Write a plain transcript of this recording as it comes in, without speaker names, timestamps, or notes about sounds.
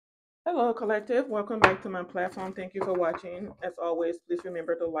Hello, Collective. Welcome back to my platform. Thank you for watching. As always, please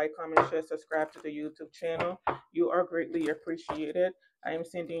remember to like, comment, share, subscribe to the YouTube channel. You are greatly appreciated. I am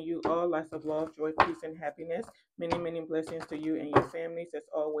sending you all lots of love, joy, peace, and happiness. Many, many blessings to you and your families, as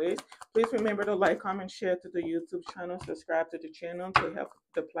always. Please remember to like, comment, share to the YouTube channel, subscribe to the channel to help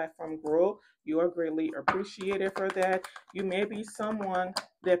the platform grow. You are greatly appreciated for that. You may be someone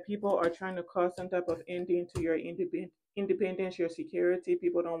that people are trying to cause some type of ending to your independence, your security.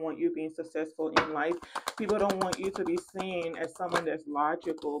 People don't want you being successful in life. People don't want you to be seen as someone that's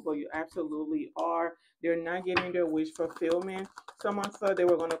logical, but you absolutely are. They're not getting their wish fulfillment. Someone thought they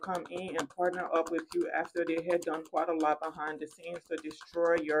were going to come in and partner up with you after they had done quite a lot behind the scenes to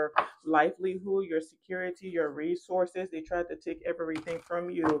destroy your livelihood, your security, your resources. They tried to take everything from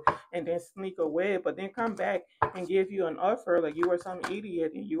you and then sneak away, but then come back and give you an offer like you were some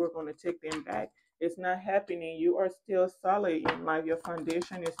idiot and you were going to take them back. It's not happening. You are still solid in life. Your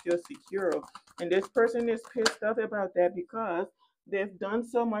foundation is still secure. And this person is pissed off about that because they've done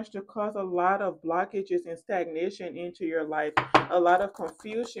so much to cause a lot of blockages and stagnation into your life, a lot of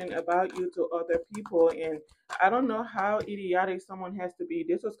confusion about you to other people. And I don't know how idiotic someone has to be.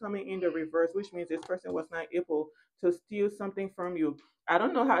 This was coming in the reverse, which means this person was not able to steal something from you. I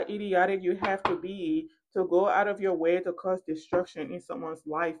don't know how idiotic you have to be to go out of your way to cause destruction in someone's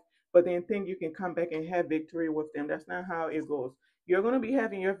life, but then think you can come back and have victory with them. That's not how it goes. You're going to be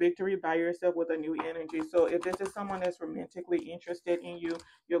having your victory by yourself with a new energy. So if this is someone that's romantically interested in you,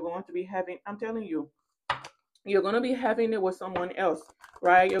 you're going to be having, I'm telling you, you're going to be having it with someone else,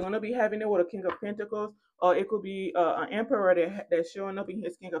 right? You're going to be having it with a King of Pentacles, or it could be an Emperor that's showing up in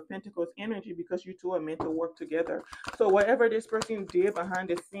his King of Pentacles energy because you two are meant to work together. So whatever this person did behind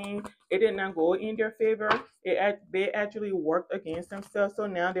the scene, it did not go in their favor. They actually worked against themselves. So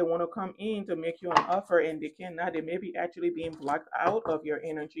now they want to come in to make you an offer, and they cannot. They may be actually being blocked out of your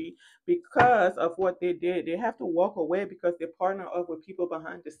energy because of what they did. They have to walk away because they partner up with people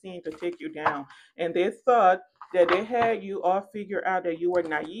behind the scene to take you down, and they thought that they had you all figure out, that you were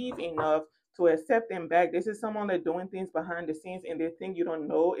naive enough to accept them back. This is someone that's doing things behind the scenes and they think you don't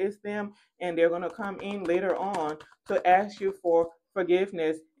know it's them, and they're going to come in later on to ask you for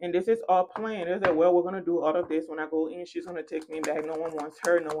forgiveness. And this is all planned. They're like, well, we're going to do all of this. When I go in, she's going to take me back. No one wants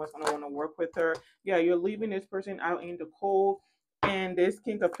her. No one's going to want to work with her. Yeah, you're leaving this person out in the cold. And this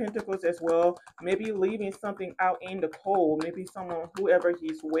King of Pentacles as well, maybe leaving something out in the cold. Maybe someone, whoever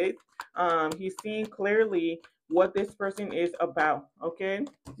he's with, he's seeing clearly what this person is about. Okay,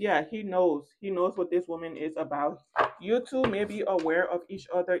 yeah, he knows what this woman is about. You two may be aware of each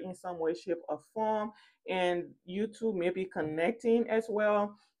other in some way, shape, or form, and you two may be connecting as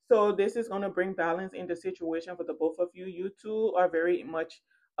well. So this is going to bring balance in the situation for the both of you. You two are very much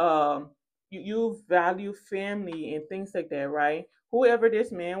you value family and things like that, right? Whoever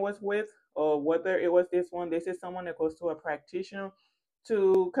this man was with, or whether it was this one, this is someone that goes to a practitioner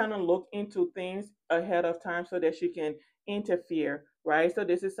to kind of look into things ahead of time so that she can interfere, right? So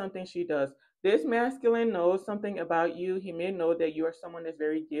this is something she does. This masculine knows something about you. He may know that you are someone that's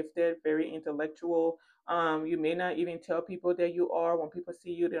very gifted, very intellectual. You may not even tell people that you are. When people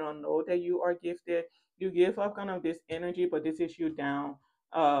see you, they don't know that you are gifted. You give off kind of this energy, but this is you down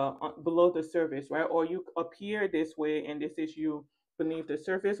below the surface, right? Or you appear this way, and this is you beneath the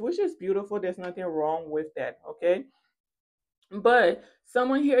surface, which is beautiful. There's nothing wrong with that, okay? But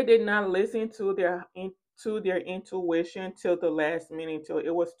someone here did not listen to their intuition till the last minute, till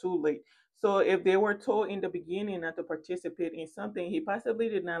it was too late. So if they were told in the beginning not to participate in something, he possibly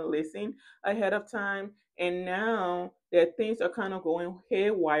did not listen ahead of time. And now that things are kind of going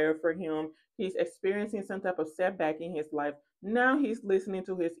haywire for him, he's experiencing some type of setback in his life. Now he's listening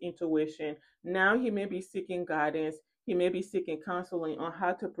to his intuition. Now he may be seeking guidance. He may be seeking counseling on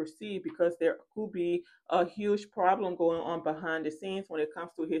how to proceed, because there could be a huge problem going on behind the scenes when it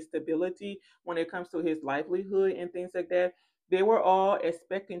comes to his stability, when it comes to his livelihood and things like that. They were all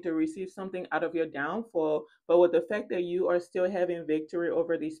expecting to receive something out of your downfall, but with the fact that you are still having victory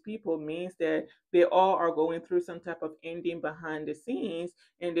over these people means that they all are going through some type of ending behind the scenes,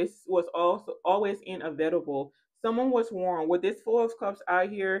 and this was also always inevitable. Someone was warned. With this Four of Cups out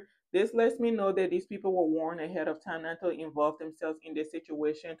here, this lets me know that these people were warned ahead of time not to involve themselves in this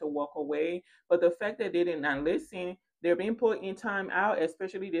situation, to walk away. But the fact that they did not listen, they're being put in time out,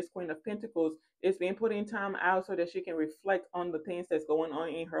 especially this Queen of Pentacles is being put in time out so that she can reflect on the things that's going on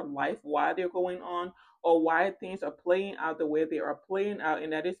in her life, why they're going on, or why things are playing out the way they are playing out.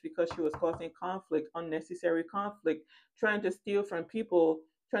 And that is because she was causing conflict, unnecessary conflict, trying to steal from people,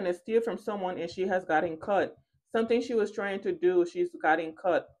 trying to steal from someone, and she has gotten cut. Something she was trying to do, she's gotten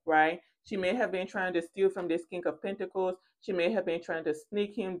cut, right? She may have been trying to steal from this King of Pentacles. She may have been trying to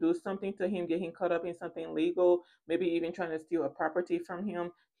sneak him, do something to him, get him caught up in something legal, maybe even trying to steal a property from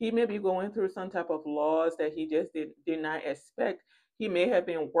him. He may be going through some type of laws that he just did not expect. He may have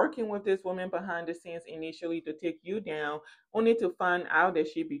been working with this woman behind the scenes initially to take you down, only to find out that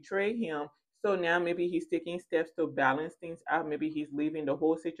she betrayed him. So now maybe he's taking steps to balance things out. Maybe he's leaving the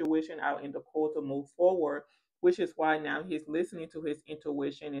whole situation out in the cold to move forward, which is why now he's listening to his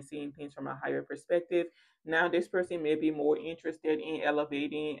intuition and seeing things from a higher perspective. Now this person may be more interested in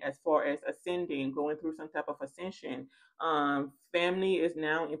elevating as far as ascending, going through some type of ascension. Family is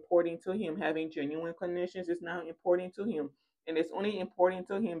now important to him. Having genuine connections is now important to him. And it's only important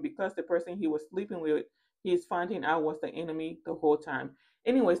to him because the person he was sleeping with, he's finding out was the enemy the whole time.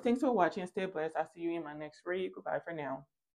 Anyways, thanks for watching. Stay blessed. I'll see you in my next read. Goodbye for now.